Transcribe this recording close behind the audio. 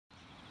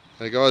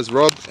Hey guys,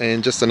 Rob,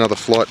 and just another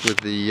flight with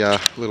the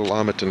little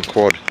Armattan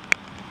Quad.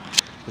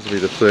 This will be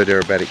the third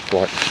aerobatic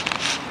flight.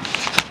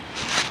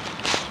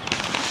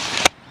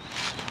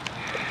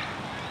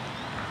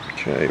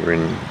 Okay, we're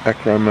in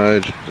acro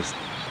mode, just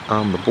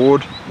arm the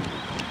board,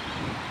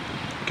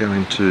 go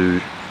into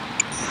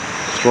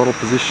throttle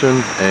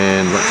position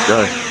and let's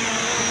go.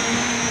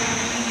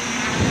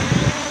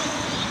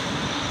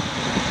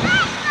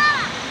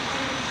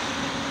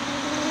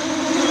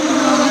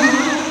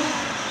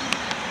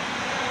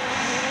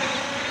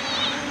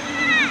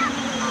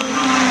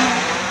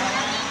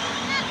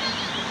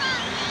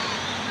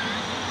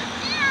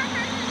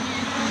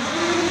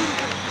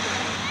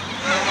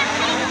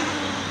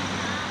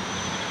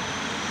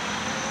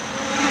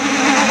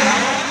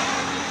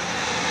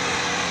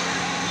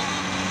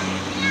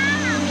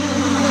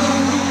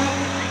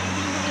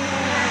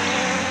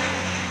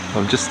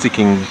 I'm just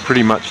sticking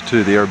pretty much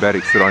to the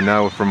aerobatics that I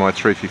know from my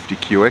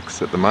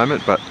 350QX at the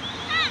moment, but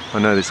I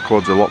know this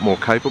quad's a lot more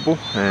capable,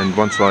 and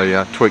once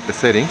I tweak the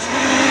settings,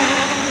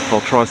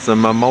 I'll try some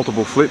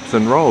multiple flips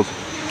and rolls.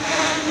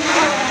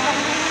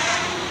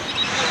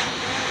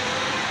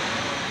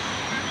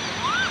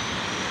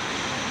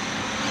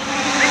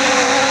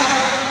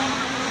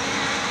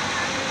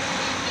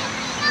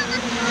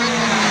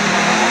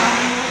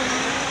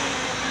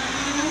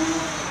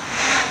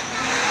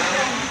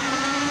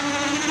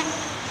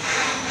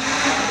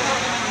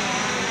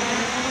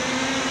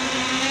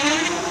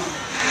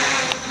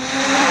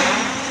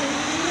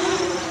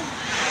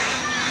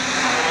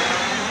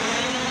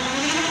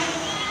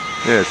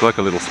 Yeah, it's like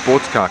a little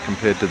sports car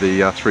compared to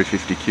the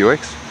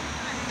 350QX.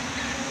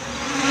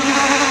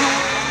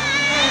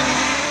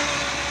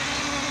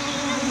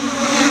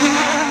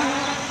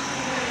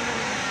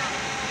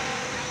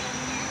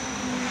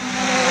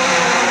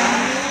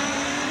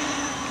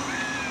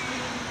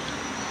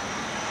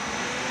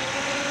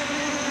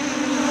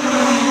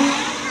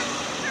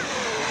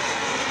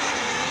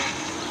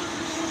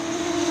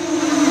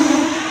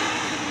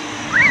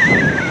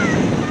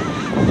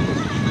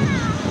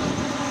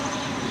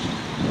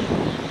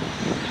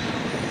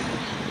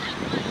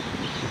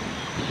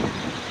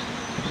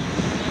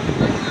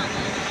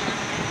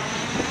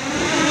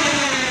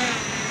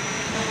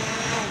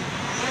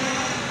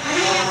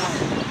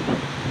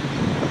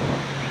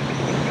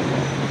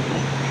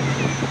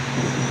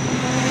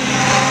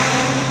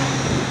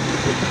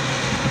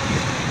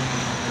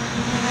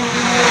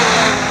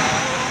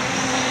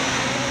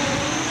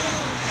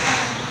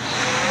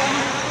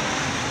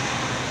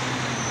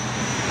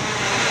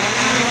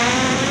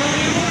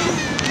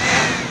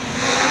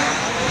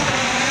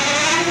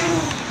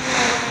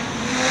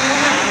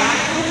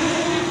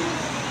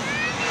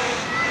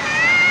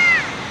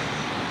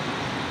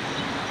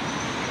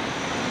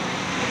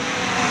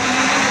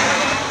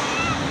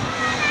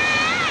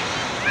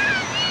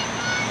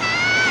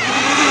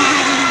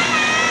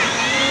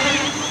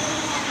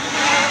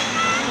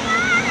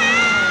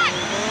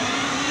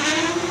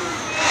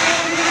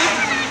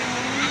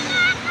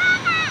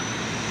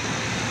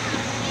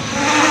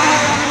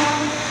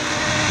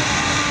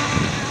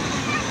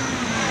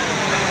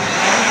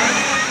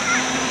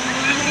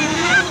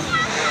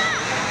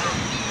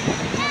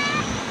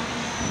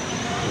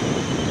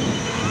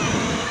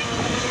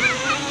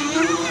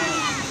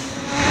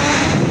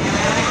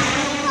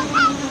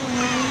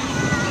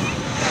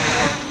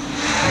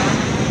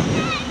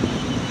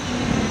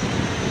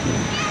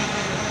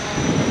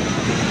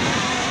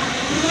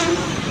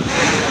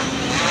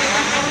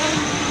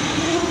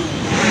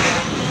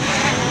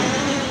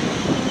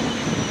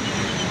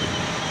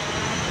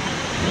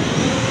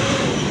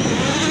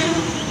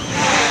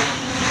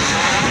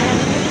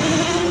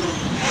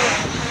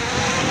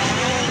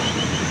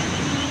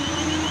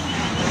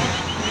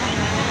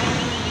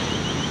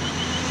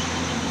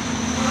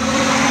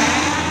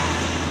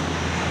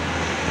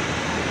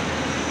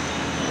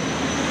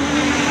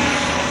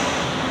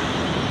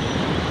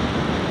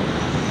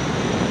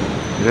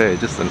 Yeah,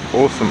 just an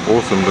awesome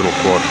little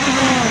quad.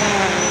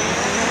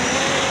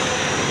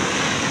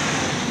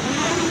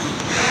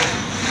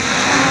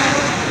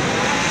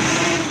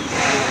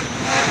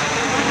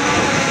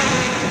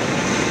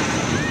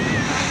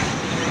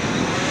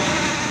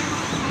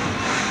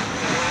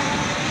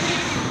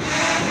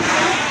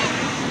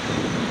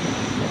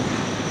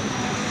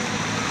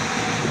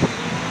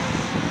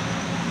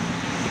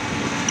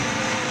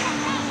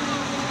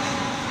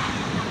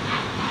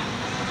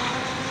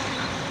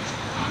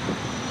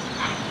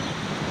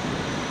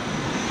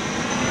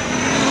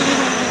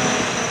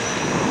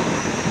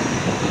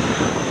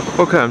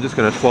 Okay, I'm just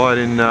going to fly it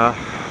in,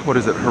 what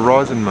is it,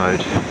 horizon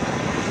mode.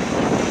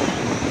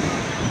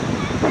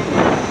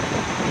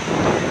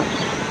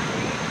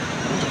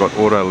 It's got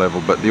auto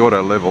level, but the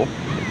auto level,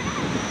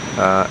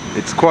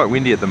 it's quite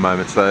windy at the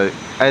moment, so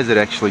as it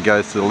actually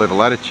goes to the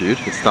level attitude,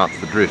 it starts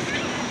to drift.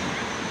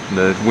 And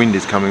the wind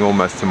is coming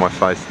almost to my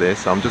face there,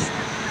 so I'm just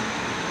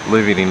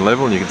leaving it in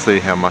level and you can see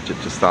how much it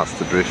just starts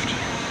to drift.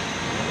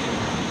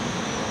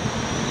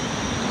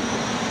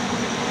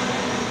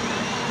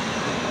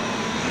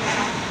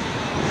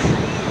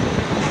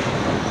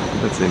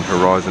 That's in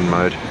horizon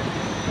mode.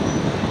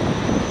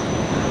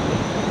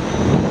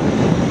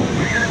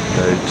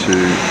 Go to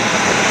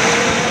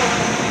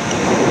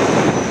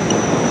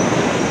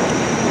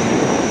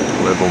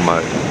level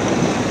mode.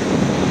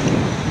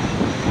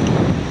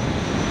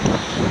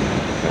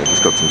 Okay,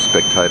 just got some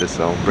spectators,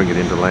 so I'll bring it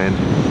into land.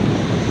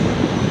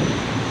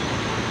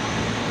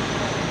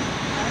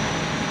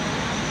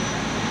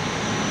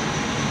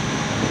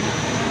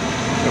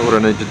 So what I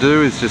need to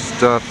do is just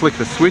flick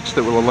the switch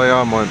that will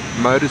allow my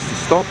motors to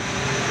stop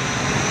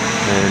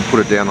and put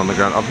it down on the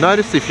ground. I've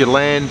noticed if you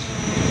land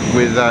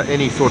with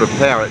any sort of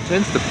power, it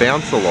tends to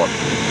bounce a lot.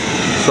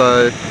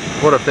 So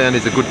what I found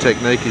is a good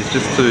technique is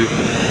just to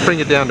bring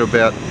it down to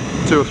about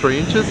 2 or 3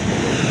 inches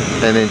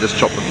and then just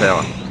chop the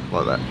power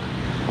like that.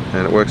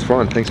 And it works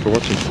fine. Thanks for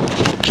watching.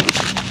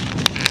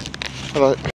 Hello.